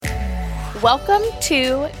Welcome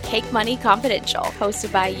to Cake Money Confidential,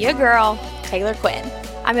 hosted by your girl, Taylor Quinn.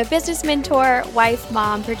 I'm a business mentor, wife,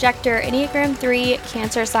 mom, projector, Enneagram 3,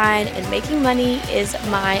 Cancer sign, and making money is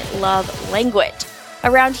my love language.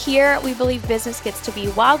 Around here, we believe business gets to be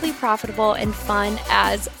wildly profitable and fun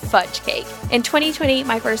as fudge cake. In 2020,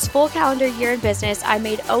 my first full calendar year in business, I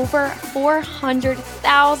made over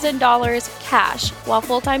 $400,000 cash while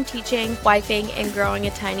full-time teaching, wifing, and growing a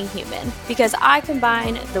tiny human. Because I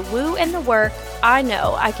combine the woo and the work, I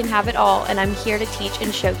know I can have it all, and I'm here to teach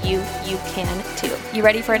and show you can too. You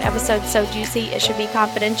ready for an episode so juicy it should be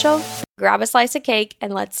confidential? Grab a slice of cake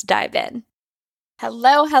and let's dive in.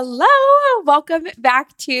 Hello. Welcome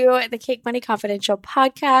back to the Cake Money Confidential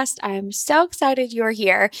podcast. I'm so excited you're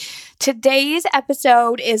here. Today's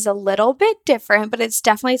episode is a little bit different, but it's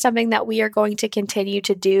definitely something that we are going to continue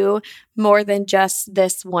to do more than just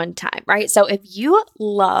this one time, right? So if you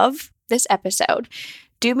love this episode,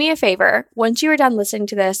 do me a favor. Once you are done listening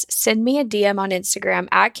to this, send me a DM on Instagram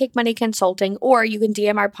at Cake Money Consulting, or you can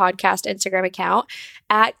DM our podcast Instagram account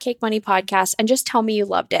at Cake Money Podcast and just tell me you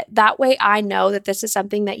loved it. That way I know that this is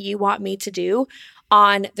something that you want me to do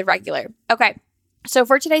on the regular. Okay, so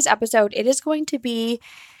for today's episode, it is going to be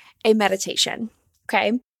a meditation,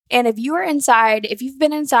 okay? And if you've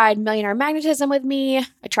been inside Millionaire Magnetism with me,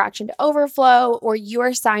 Attraction to Overflow, or you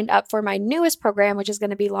are signed up for my newest program, which is going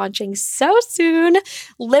to be launching so soon,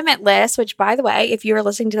 Limitless, which by the way, if you are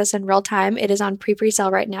listening to this in real time, it is on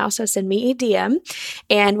pre-sale right now. So send me a DM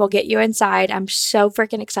and we'll get you inside. I'm so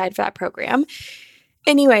freaking excited for that program.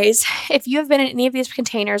 Anyways, if you have been in any of these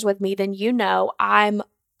containers with me, then you know I'm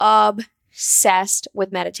obsessed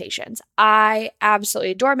with meditations. I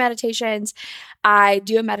absolutely adore meditations. I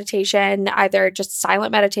do a meditation, either just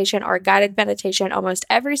silent meditation or guided meditation almost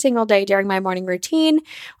every single day during my morning routine,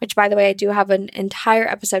 which by the way, I do have an entire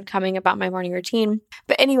episode coming about my morning routine.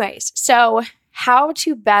 But anyways, so how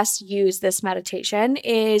to best use this meditation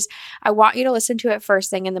is I want you to listen to it first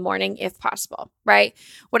thing in the morning if possible, right?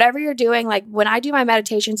 Whatever you're doing, like when I do my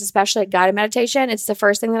meditations, especially guided meditation, it's the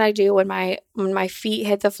first thing that I do when my feet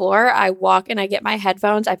hit the floor. I walk and I get my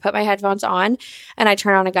headphones, I put my headphones on and I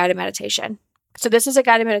turn on a guided meditation. So this is a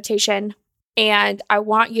guided meditation and I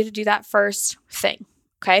want you to do that first thing,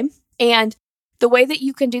 okay? And the way that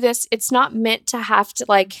you can do this, it's not meant to have to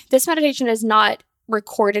this meditation is not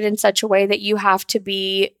recorded in such a way that you have to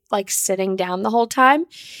be sitting down the whole time.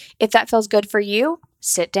 If that feels good for you,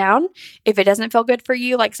 sit down. If it doesn't feel good for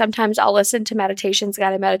you, sometimes I'll listen to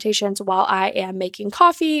guided meditations while I am making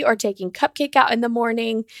coffee or taking cupcake out in the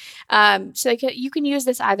morning. So you can use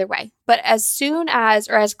this either way. But as soon as,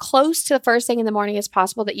 or as close to the first thing in the morning as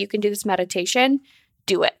possible that you can do this meditation,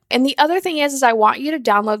 do it. And the other thing is I want you to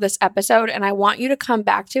download this episode and I want you to come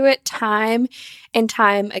back to it time and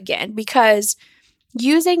time again, because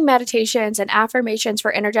using meditations and affirmations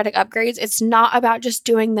for energetic upgrades, it's not about just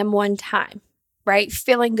doing them one time, right?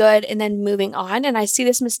 Feeling good and then moving on. And I see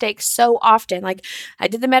this mistake so often. I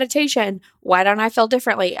did the meditation. Why don't I feel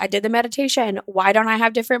differently? I did the meditation. Why don't I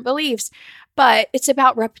have different beliefs? But it's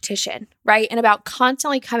about repetition, right? And about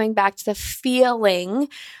constantly coming back to the feeling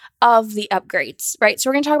of the upgrades, right? So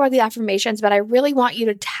we're going to talk about the affirmations, but I really want you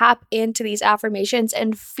to tap into these affirmations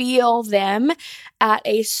and feel them at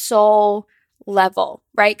a soul level,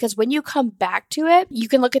 right? Because when you come back to it, you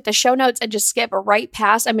can look at the show notes and just skip right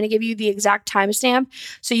past. I'm going to give you the exact timestamp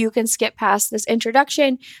so you can skip past this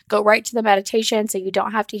introduction, go right to the meditation so you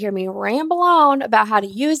don't have to hear me ramble on about how to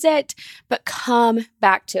use it, but come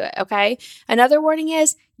back to it, okay? Another warning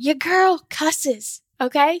is your girl cusses,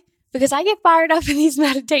 okay? Because I get fired up in these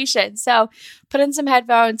meditations. So put in some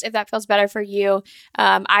headphones if that feels better for you.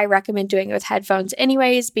 I recommend doing it with headphones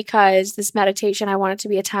anyways, because this meditation, I want it to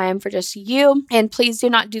be a time for just you. And please do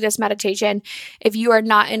not do this meditation if you are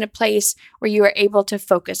not in a place where you are able to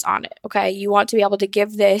focus on it, okay? You want to be able to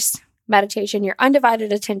give this meditation your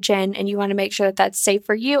undivided attention, and you want to make sure that that's safe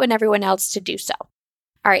for you and everyone else to do so. All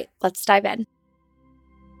right, let's dive in.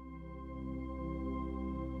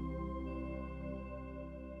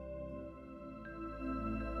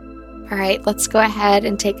 All right, let's go ahead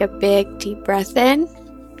and take a big, deep breath in.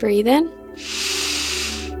 Breathe in.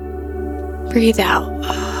 Breathe out.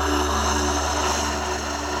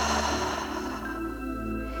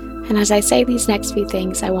 And as I say these next few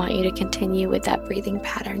things, I want you to continue with that breathing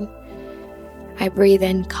pattern. I breathe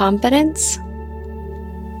in confidence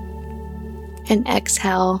and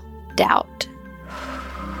exhale doubt.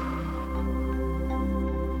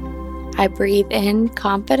 I breathe in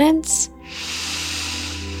confidence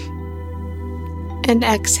and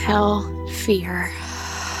exhale fear.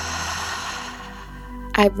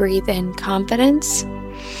 I breathe in confidence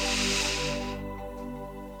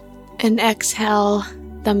And exhale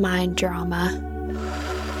the mind drama.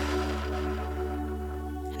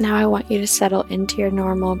 Now I want you to settle into your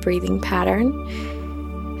normal breathing pattern.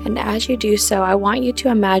 And as you do so, I want you to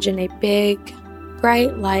imagine a big,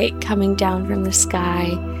 bright light coming down from the sky,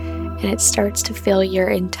 and it starts to fill your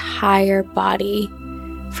entire body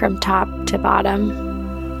from top to bottom.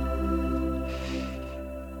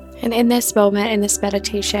 And in this moment, in this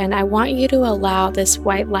meditation, I want you to allow this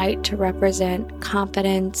white light to represent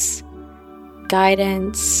confidence,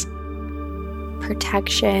 guidance,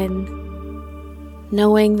 protection,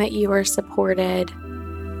 knowing that you are supported,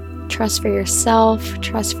 trust for yourself,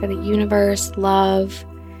 trust for the universe, love,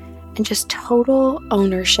 and just total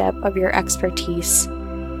ownership of your expertise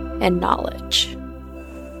and knowledge.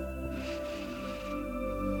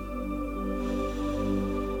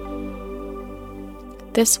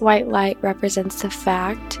 This white light represents the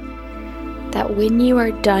fact that when you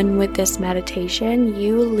are done with this meditation,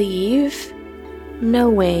 you leave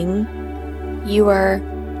knowing you are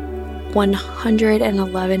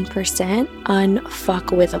 111%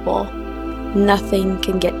 unfuckwithable. Nothing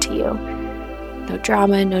can get to you. No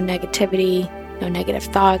drama, no negativity, no negative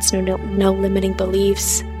thoughts, no limiting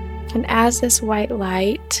beliefs. And as this white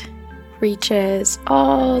light reaches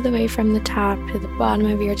all the way from the top to the bottom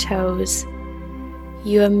of your toes,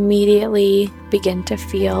 you immediately begin to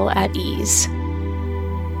feel at ease.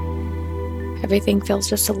 Everything feels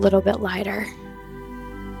just a little bit lighter.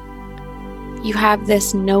 You have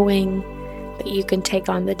this knowing that you can take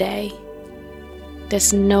on the day.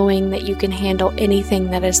 This knowing that you can handle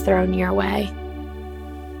anything that is thrown your way.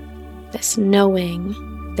 This knowing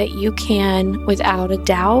that you can, without a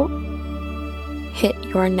doubt, hit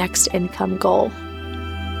your next income goal.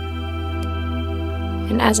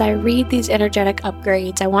 And as I read these energetic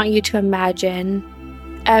upgrades, I want you to imagine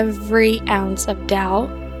every ounce of doubt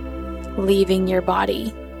leaving your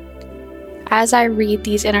body. As I read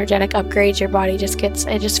these energetic upgrades, your body just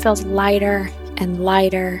feels lighter and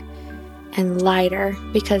lighter and lighter,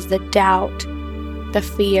 because the doubt, the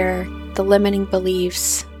fear, the limiting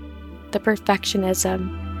beliefs, the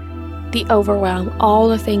perfectionism, the overwhelm, all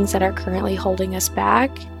the things that are currently holding us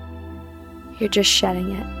back, you're just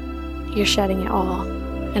shedding it. You're shedding it all.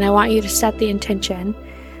 And I want you to set the intention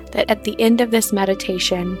that at the end of this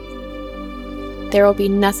meditation, there will be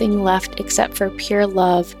nothing left except for pure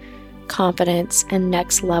love, confidence, and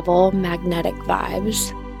next level magnetic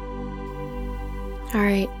vibes. All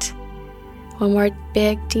right. One more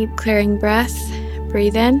big, deep clearing breath.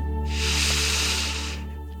 Breathe in.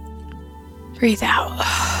 Breathe out.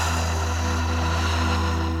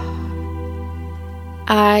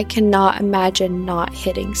 I cannot imagine not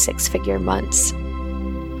hitting six-figure months.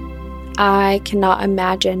 I cannot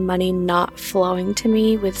imagine money not flowing to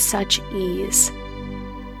me with such ease.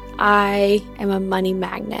 I am a money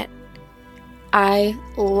magnet. I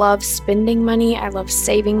love spending money, I love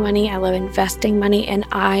saving money, I love investing money, and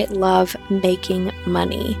I love making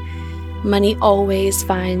money. Money always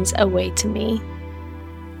finds a way to me.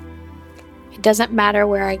 It doesn't matter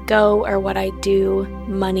where I go or what I do,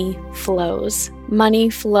 money flows. Money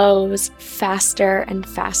flows faster and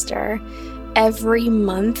faster. Every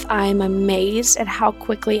month, I am amazed at how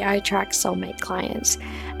quickly I attract soulmate clients.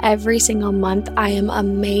 Every single month, I am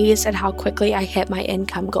amazed at how quickly I hit my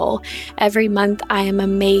income goal. Every month, I am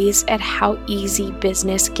amazed at how easy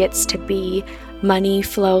business gets to be. Money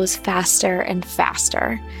flows faster and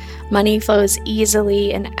faster. Money flows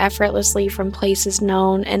easily and effortlessly from places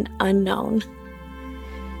known and unknown.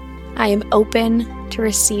 I am open to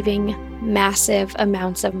receiving massive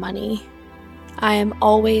amounts of money. I am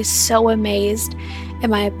always so amazed at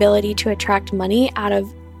my ability to attract money out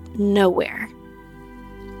of nowhere.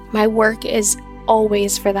 My work is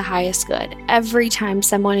always for the highest good. Every time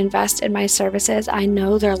someone invests in my services, I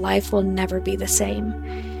know their life will never be the same.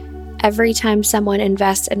 Every time someone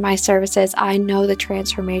invests in my services, I know the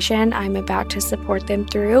transformation I'm about to support them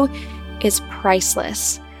through is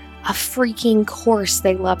priceless. A freaking course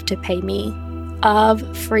they love to pay me. Of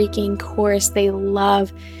freaking course they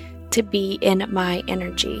love to be in my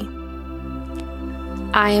energy.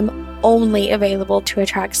 I am only available to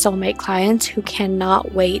attract soulmate clients who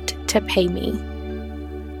cannot wait to pay me.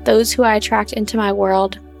 Those who I attract into my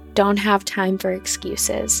world don't have time for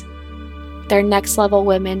excuses. They're next level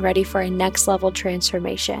women ready for a next level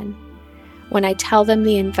transformation. When I tell them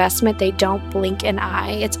the investment, they don't blink an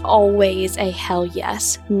eye. It's always a hell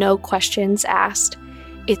yes. No questions asked.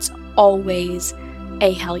 It's always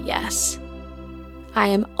a hell yes. I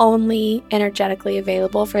am only energetically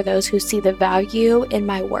available for those who see the value in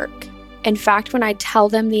my work. In fact, when I tell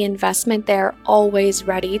them the investment, they're always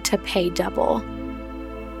ready to pay double.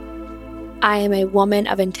 I am a woman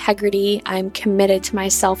of integrity. I'm committed to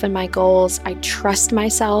myself and my goals. I trust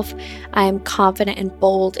myself. I am confident and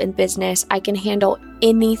bold in business. I can handle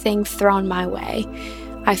anything thrown my way.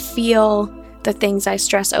 I feel the things I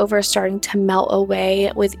stress over starting to melt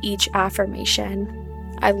away with each affirmation.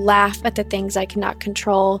 I laugh at the things I cannot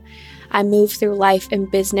control. I move through life and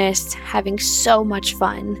business having so much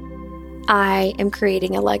fun. I am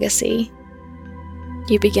creating a legacy.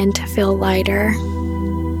 You begin to feel lighter.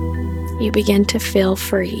 You begin to feel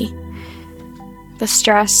free. The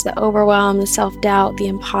stress, the overwhelm, the self-doubt, the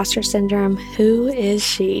imposter syndrome. Who is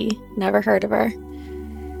she? Never heard of her.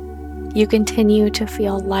 You continue to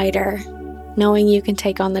feel lighter, knowing you can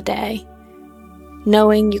take on the day,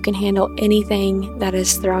 knowing you can handle anything that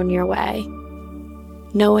is thrown your way,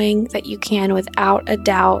 knowing that you can, without a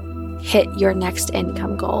doubt, hit your next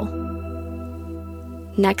income goal.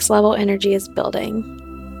 Next level energy is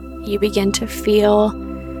building. You begin to feel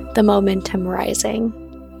the momentum rising.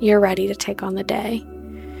 You're ready to take on the day.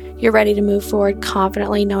 You're ready to move forward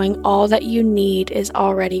confidently, knowing all that you need is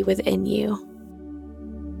already within you.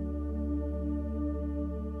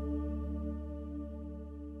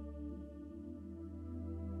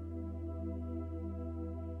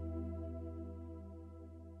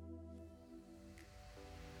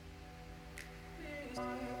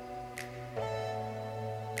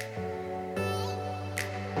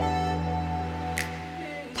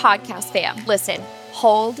 Podcast fam, listen,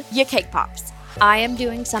 hold your cake pops. I am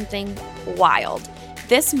doing something wild.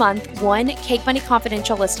 This month, one Cake Money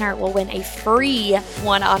Confidential listener will win a free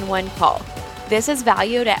one-on-one call. This is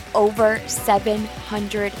valued at over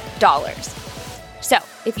 $700. So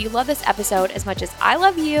if you love this episode as much as I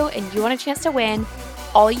love you and you want a chance to win,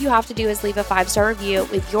 all you have to do is leave a 5-star review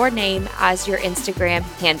with your name as your Instagram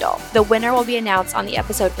handle. The winner will be announced on the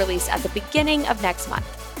episode release at the beginning of next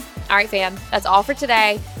month. All right, fam, that's all for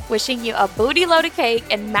today. Wishing you a booty load of cake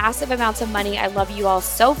and massive amounts of money. I love you all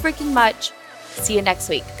so freaking much. See you next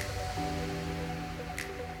week.